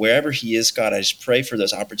or wherever he is, God. I just pray for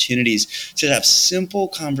those opportunities to have simple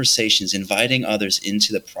conversations, inviting others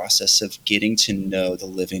into the process of getting to know the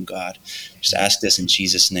living God. Just ask this in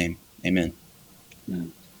Jesus' name. Amen.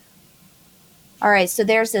 All right, so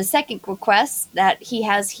there's a second request that he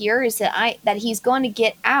has here, is that he's going to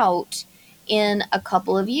get out in a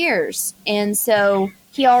couple of years. And so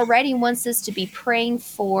he already wants us to be praying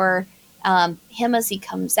for him as he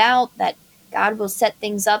comes out, that God will set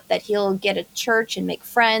things up, that he'll get a church and make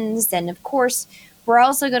friends. And of course, we're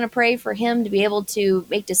also going to pray for him to be able to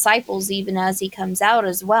make disciples even as he comes out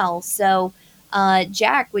as well. So,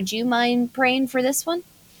 Jack, would you mind praying for this one?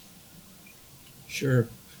 Sure.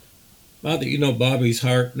 Father, you know Bobby's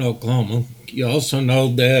heart in Oklahoma. You also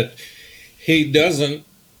know that he doesn't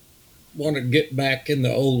want to get back in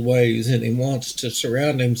the old ways, and he wants to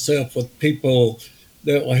surround himself with people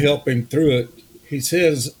that will help him through it. He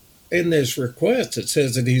says in this request, it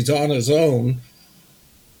says that he's on his own.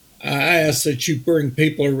 I ask that you bring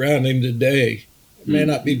people around him today. It may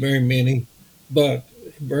not be very many, but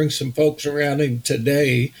bring some folks around him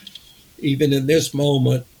today, even in this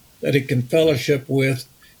moment, that he can fellowship with,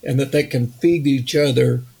 and that they can feed each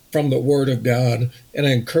other from the Word of God and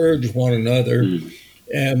encourage one another,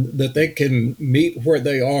 and that they can meet where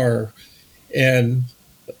they are. And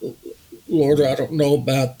Lord, I don't know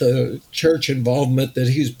about the church involvement that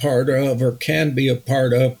he's part of or can be a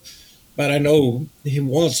part of, but I know he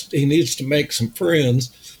needs to make some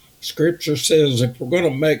friends. Scripture says if we're going to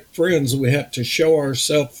make friends, we have to show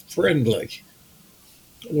ourselves friendly.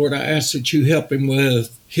 Lord, I ask that you help him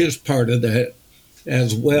with his part of that,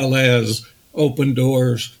 as well as open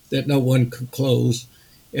doors that no one could close.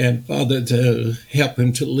 And Father, to help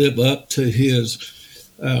him to live up to his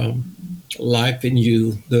life in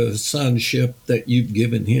you, the sonship that you've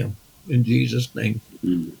given him. In Jesus' name.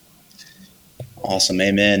 Awesome.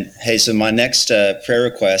 Amen. Hey, so my next prayer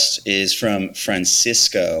request is from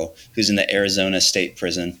Francisco, who's in the Arizona State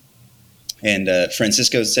Prison. And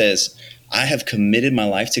Francisco says, I have committed my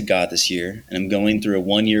life to God this year, and I'm going through a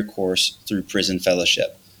 1-year course through prison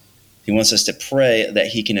fellowship. He wants us to pray that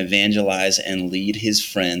he can evangelize and lead his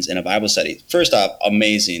friends in a Bible study. First off,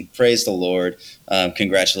 amazing. Praise the Lord.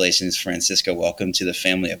 Congratulations, Francisco. Welcome to the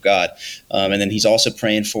family of God. And then he's also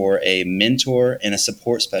praying for a mentor and a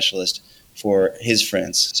support specialist for his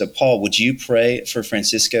friends. So, Paul, would you pray for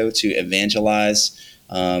Francisco to evangelize,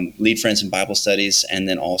 lead friends in Bible studies, and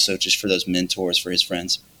then also just for those mentors for his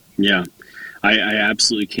friends? Yeah. I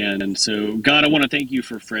absolutely can. And so, God, I want to thank you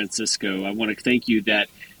for Francisco. I want to thank you that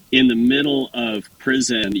in the middle of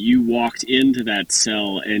prison, you walked into that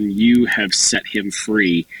cell and you have set him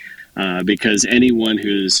free, because anyone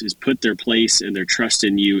who's put their place and their trust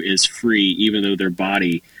in you is free, even though their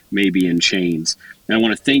body may be in chains. And I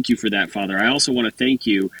want to thank you for that, Father. I also want to thank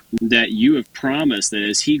you that you have promised that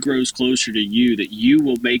as he grows closer to you, that you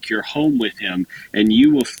will make your home with him and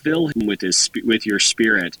you will fill him with your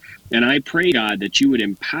spirit. And I pray, God, that you would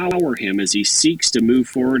empower him as he seeks to move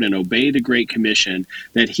forward and obey the Great Commission,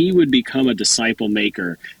 that he would become a disciple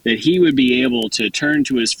maker, that he would be able to turn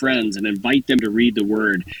to his friends and invite them to read the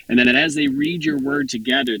Word. And then as they read your Word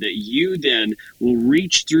together, that you then will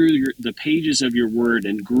reach through the pages of your Word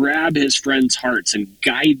and grab his friends' hearts and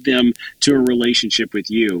guide them to a relationship with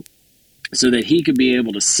you, so that he could be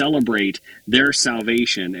able to celebrate their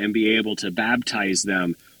salvation and be able to baptize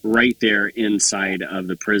them right there inside of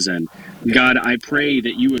the prison. God, I pray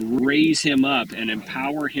that you would raise him up and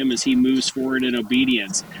empower him as he moves forward in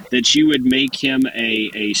obedience, that you would make him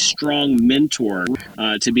a strong mentor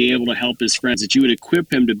to be able to help his friends, that you would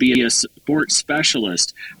equip him to be a support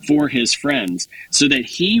specialist for his friends, so that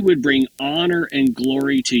he would bring honor and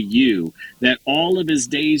glory to you, that all of his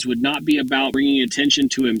days would not be about bringing attention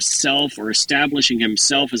to himself or establishing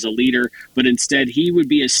himself as a leader, but instead he would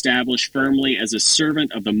be established firmly as a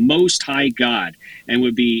servant of the Most High God, and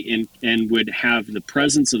would have the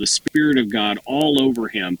presence of the Spirit of God all over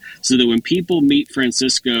him, so that when people meet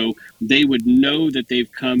Francisco, they would know that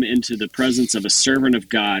they've come into the presence of a servant of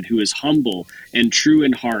God who is humble and true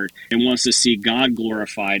in heart and wants to see God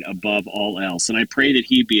glorified above all else. And I pray that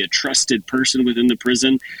he be a trusted person within the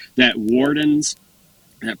prison, that wardens,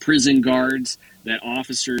 that prison guards, that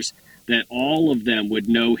officers, that all of them would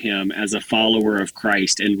know him as a follower of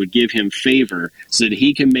Christ and would give him favor, so that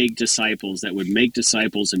he can make disciples that would make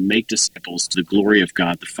disciples and make disciples to the glory of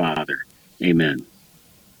God the Father. Amen.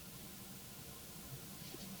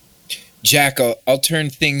 Jack, I'll turn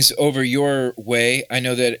things over your way. I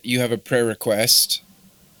know that you have a prayer request.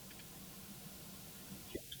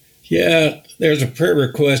 Yeah, there's a prayer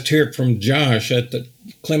request here from Josh at the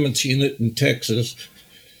Clements unit in Texas.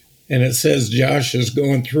 And it says Josh is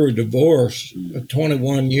going through a divorce of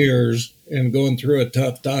 21 years and going through a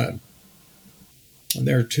tough time. And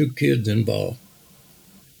there are 2 kids involved.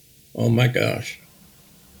 Oh my gosh.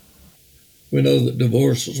 We know that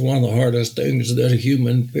divorce is one of the hardest things that a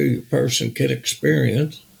human person can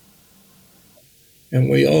experience. And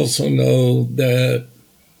we also know that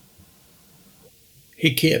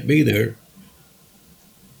he can't be there.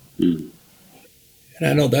 And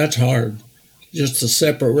I know that's hard. Just the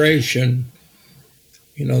separation,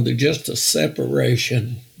 the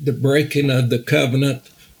separation, the breaking of the covenant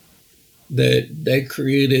that they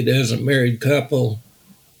created as a married couple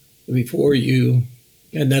before you,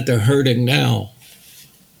 and that they're hurting now.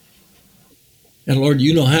 And Lord,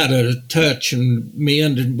 you know how to touch and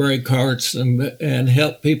mend and break hearts and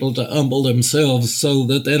help people to humble themselves so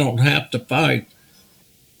that they don't have to fight.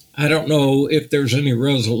 I don't know if there's any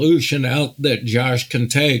resolution out that Josh can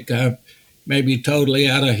take. Maybe totally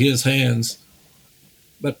out of his hands.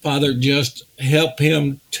 But Father, just help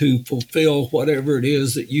him to fulfill whatever it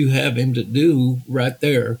is that you have him to do right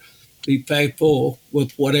there. Be faithful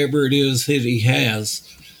with whatever it is that he has.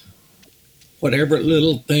 whatever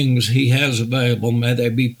little things he has available, may they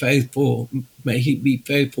be faithful. May he be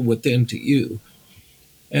faithful within to you.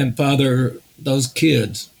 And Father, those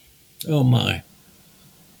kids, oh my,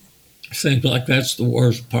 seems like that's the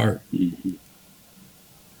worst part. Mm-hmm.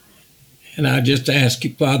 And I just ask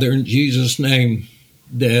you, Father, in Jesus' name,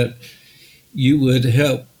 that you would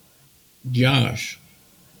help Josh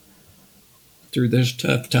through this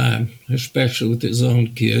tough time, especially with his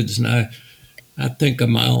own kids. And I think of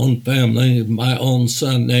my own family, my own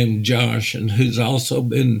son named Josh, and who's also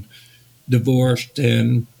been divorced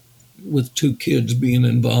and with 2 kids being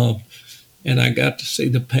involved. And I got to see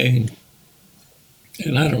the pain.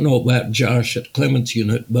 And I don't know about Josh at Clements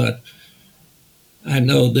Unit, but I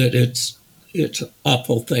know that it's an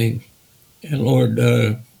awful thing. And Lord,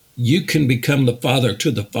 you can become the father to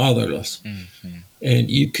the fatherless. Mm-hmm.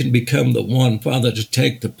 And you can become the one, Father, to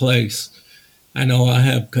take the place. I know I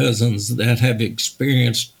have cousins that have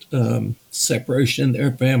experienced separation in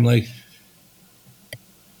their family.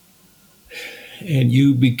 And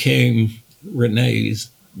you became Renee's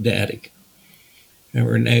daddy. And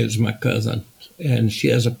Renee is my cousin. And she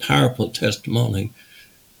has a powerful testimony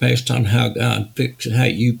based on how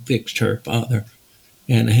you fixed her, Father,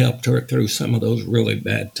 and helped her through some of those really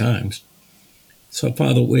bad times. So,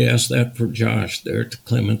 Father, we ask that for Josh there at the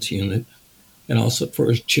Clements Unit, and also for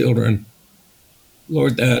his children.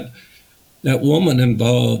 Lord, that woman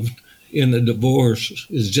involved in the divorce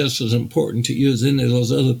is just as important to you as any of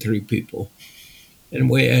those other 3 people. And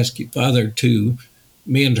we ask you, Father, to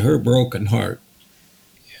mend her broken heart.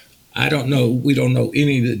 I don't know, we don't know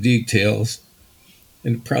any of the details,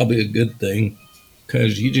 and probably a good thing,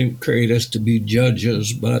 because you didn't create us to be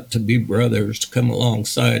judges, but to be brothers, to come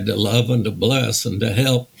alongside, to love and to bless and to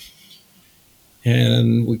help.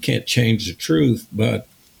 And we can't change the truth, but,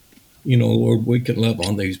 Lord, we can love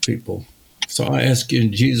on these people. So I ask you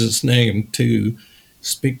in Jesus' name to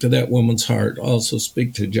speak to that woman's heart, also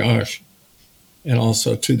speak to Josh, and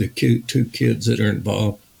also to the 2 kids that are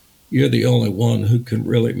involved. You're the only one who can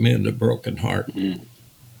really mend a broken heart. Mm-hmm.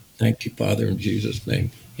 Thank you, Father, in Jesus'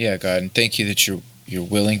 name. Yeah, God, and thank you that you're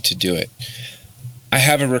willing to do it. I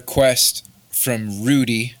have a request from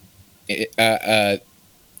Rudy,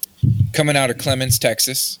 coming out of Clemens,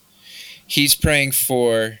 Texas. He's praying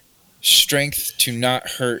for strength to not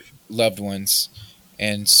hurt loved ones.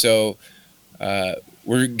 And so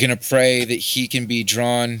we're going to pray that he can be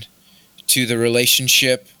drawn to the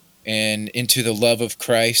relationship and into the love of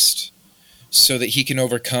Christ so that he can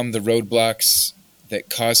overcome the roadblocks that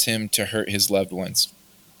cause him to hurt his loved ones.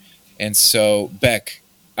 And so, Beck,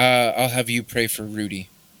 I'll have you pray for Rudy.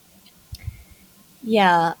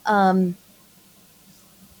 Yeah. God,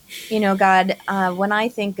 when I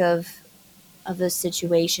think of this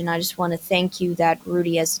situation, I just want to thank you that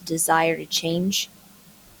Rudy has a desire to change.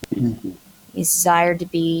 Mm-hmm. His desire to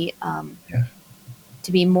be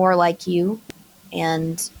more like you.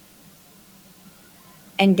 And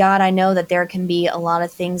God, I know that there can be a lot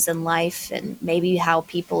of things in life, and maybe how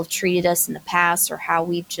people have treated us in the past, or how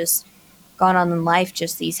we've just gone on in life,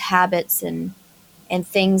 just these habits and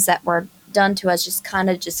things that were done to us just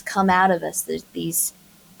come out of us. These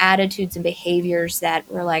attitudes and behaviors that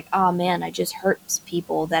we're like, oh man, I just hurt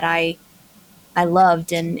people that I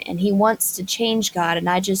loved, and he wants to change, God. And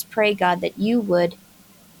I just pray, God, that you would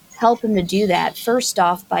help him to do that. First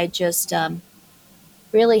off, by just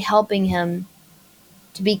really helping him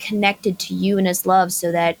to be connected to you and his love,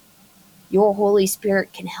 so that your Holy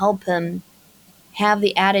Spirit can help him have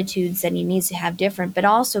the attitudes that he needs to have different. But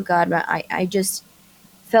also, God, I just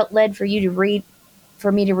felt led for me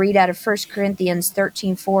to read out of 1 Corinthians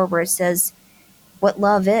 13:4, where it says what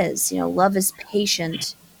love is. Love is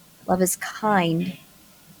patient. Love is kind.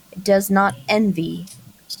 It does not envy.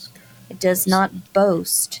 It does not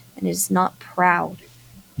boast, and it is not proud.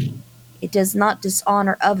 It does not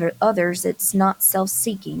dishonor others. It's not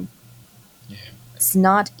self-seeking. Yeah. It's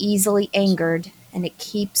not easily angered, and it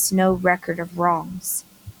keeps no record of wrongs.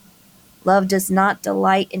 Love does not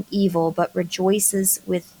delight in evil, but rejoices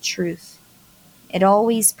with truth. It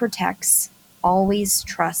always protects, always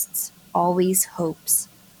trusts, always hopes,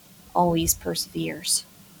 always perseveres.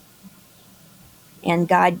 And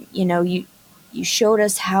God, you showed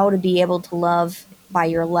us how to be able to love by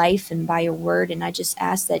your life and by your word. And I just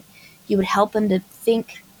ask that you would help him to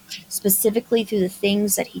think specifically through the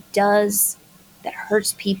things that he does that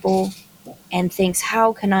hurts people, and thinks,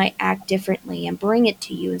 how can I act differently, and bring it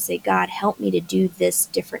to you and say, God, help me to do this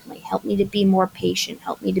differently. Help me to be more patient.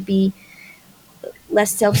 Help me to be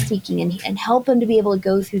less self-seeking, and help him to be able to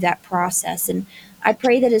go through that process. And I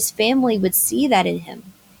pray that his family would see that in him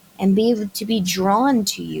and be able to be drawn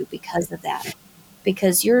to you because of that.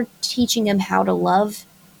 because you're teaching him how to love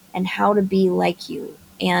and how to be like you.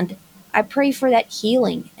 And I pray for that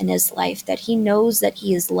healing in his life, that he knows that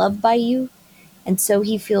he is loved by you, and so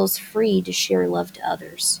he feels free to share love to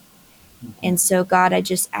others. And so, God, I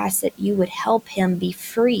just ask that you would help him be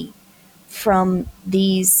free from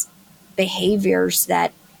these behaviors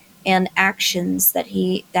and actions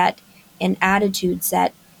and attitudes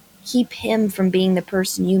that keep him from being the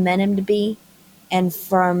person you meant him to be, and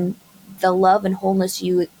from the love and wholeness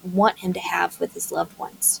you want him to have with his loved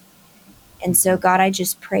ones. And so, God, I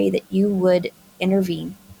just pray that you would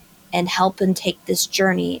intervene and help him take this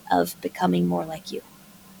journey of becoming more like you.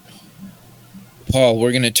 Paul,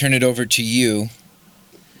 we're going to turn it over to you.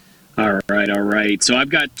 All right. So I've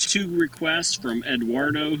got 2 requests from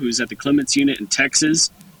Eduardo, who's at the Clements unit in Texas.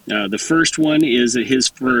 The first one is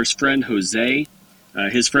for his friend Jose.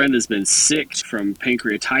 His friend has been sick from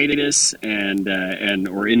pancreatitis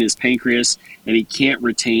or in his pancreas, and he can't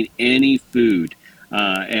retain any food.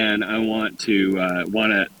 And I want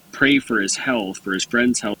to pray for his health, for his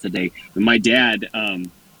friend's health today. And my dad,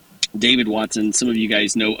 David Watson, some of you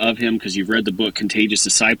guys know of him because you've read the book Contagious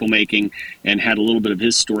Disciple Making and had a little bit of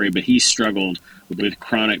his story, but he struggled with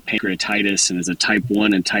chronic pancreatitis and is a type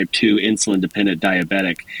 1 and type 2 insulin-dependent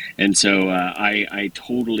diabetic. And so I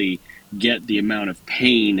totally get the amount of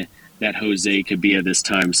pain that Jose could be at this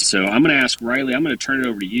time. So I'm going to ask Riley, I'm going to turn it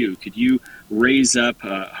over to you. Could you raise up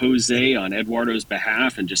Jose on Eduardo's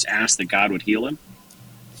behalf and just ask that God would heal him?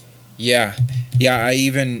 Yeah. I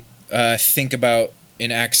even think about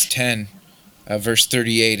in Acts 10, verse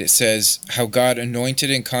 38, it says, how God anointed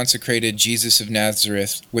and consecrated Jesus of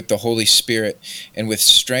Nazareth with the Holy Spirit and with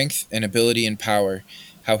strength and ability and power,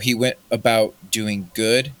 how he went about doing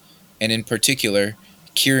good, and in particular,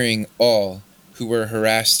 curing all who were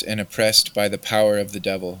harassed and oppressed by the power of the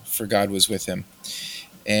devil, for God was with him.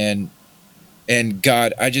 And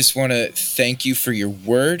God, I just want to thank you for your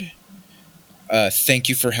word. Thank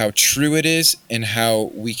you for how true it is and how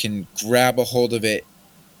we can grab a hold of it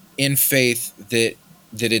in faith that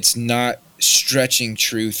it's not stretching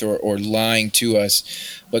truth or lying to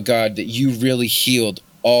us, but God, that you really healed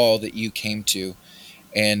all that you came to.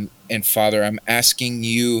 And Father, I'm asking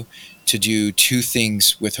you to do 2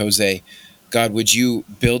 things with Jose. God, would you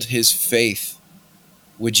build his faith?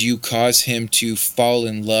 Would you cause him to fall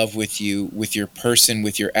in love with you, with your person,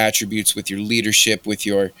 with your attributes, with your leadership, with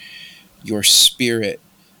your spirit?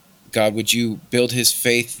 God, would you build his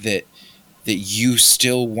faith that you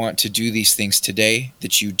still want to do these things today,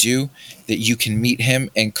 that you do, that you can meet him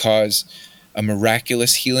and cause a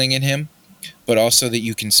miraculous healing in him, but also that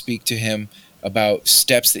you can speak to him about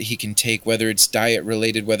steps that he can take, whether it's diet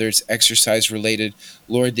related, whether it's exercise related.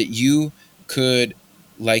 Lord, that you could,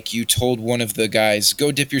 like you told one of the guys,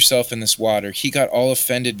 go dip yourself in this water. He got all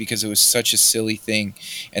offended because it was such a silly thing,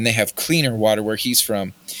 and they have cleaner water where he's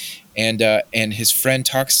from. And his friend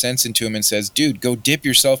talks sense into him and says, dude, go dip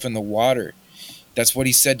yourself in the water. That's what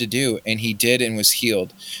he said to do, and he did and was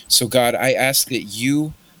healed. So God, I ask that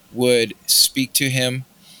you would speak to him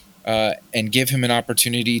and give him an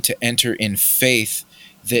opportunity to enter in faith,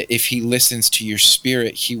 that if he listens to your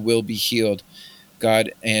spirit, he will be healed,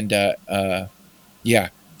 God. And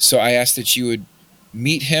so I ask that you would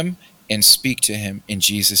meet him and speak to him in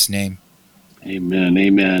Jesus' name.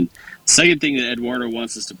 Amen. Second thing that Eduardo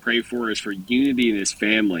wants us to pray for is for unity in his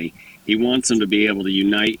family. He wants them to be able to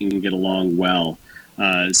unite and get along well.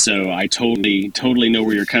 So I totally know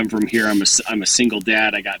where you're coming from here. I'm a single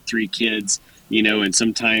dad. I got 3 kids, and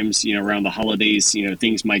sometimes, around the holidays,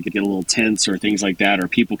 things might get a little tense or things like that, or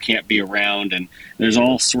people can't be around, and there's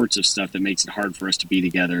all sorts of stuff that makes it hard for us to be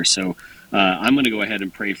together. So I'm going to go ahead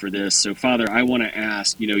and pray for this. So Father, I want to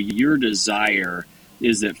ask, your desire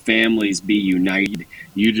is that families be united.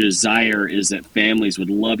 Your desire is that families would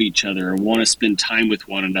love each other and want to spend time with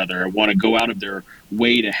one another and want to go out of their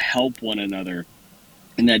way to help one another.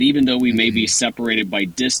 And that even though we may be separated by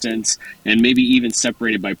distance and maybe even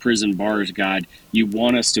separated by prison bars, God, you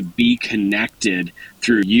want us to be connected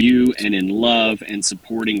through you and in love and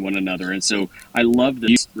supporting one another. And so I love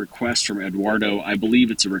this request from Eduardo. I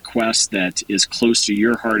believe it's a request that is close to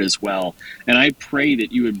your heart as well. And I pray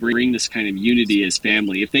that you would bring this kind of unity as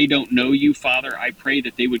family. If they don't know you, Father, I pray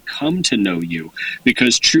that they would come to know you,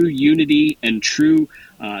 because true unity and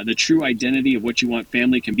the true identity of what you want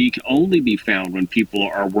family can only be found when people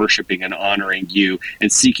are worshiping and honoring you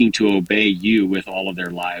and seeking to obey you with all of their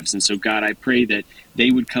lives. And so, God, I pray that they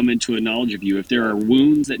would come into a knowledge of you. If there are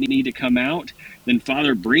wounds that need to come out, then,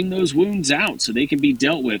 Father, bring those wounds out so they can be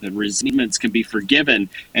dealt with and resentments can be forgiven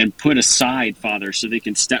and put aside, Father, so they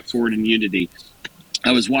can step forward in unity.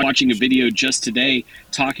 I was watching a video just today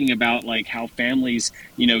talking about like how families,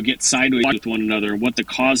 get sideways with one another and what the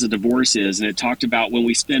cause of divorce is. And it talked about when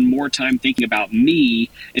we spend more time thinking about me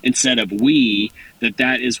instead of we,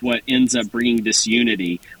 that is what ends up bringing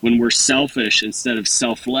disunity. When we're selfish instead of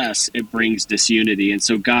selfless, it brings disunity. And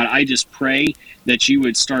so, God, I just pray that you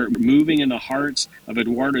would start moving in the hearts of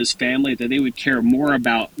Eduardo's family, that they would care more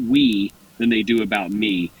about we than they do about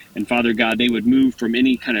me. And Father God, they would move from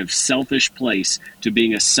any kind of selfish place to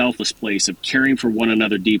being a selfless place of caring for one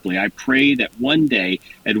another deeply. I pray that one day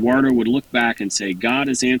Eduardo would look back and say, God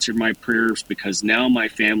has answered my prayers because now my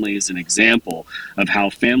family is an example of how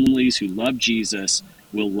families who love Jesus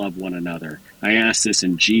will love one another. I ask this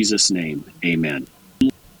in Jesus' name. Amen.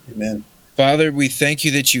 Amen. Father, we thank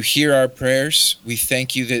you that you hear our prayers. We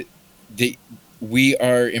thank you that we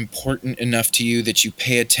are important enough to you that you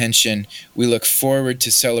pay attention. We look forward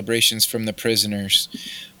to celebrations from the prisoners.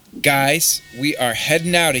 Guys, we are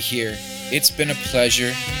heading out of here. It's been a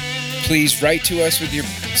pleasure. Please write to us with your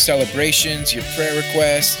celebrations, your prayer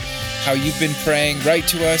requests, how you've been praying. Write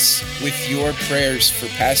to us with your prayers for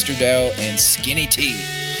Pastor Dell and Skinny T.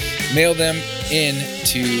 Mail them in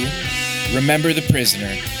to Remember the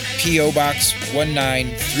Prisoner, P.O. Box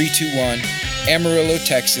 19321, Amarillo,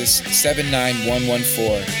 Texas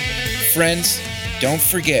 79114. Friends, don't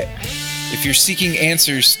forget, if you're seeking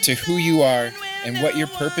answers to who you are and what your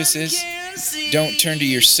purpose is, don't turn to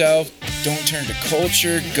yourself, don't turn to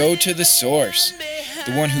culture, go to the source,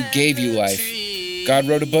 the one who gave you life. God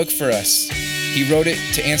wrote a book for us. He wrote it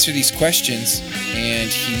to answer these questions, and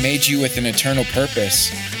He made you with an eternal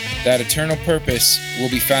purpose. That eternal purpose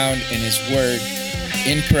will be found in His Word,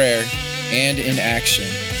 in prayer, and in action.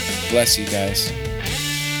 Bless you guys.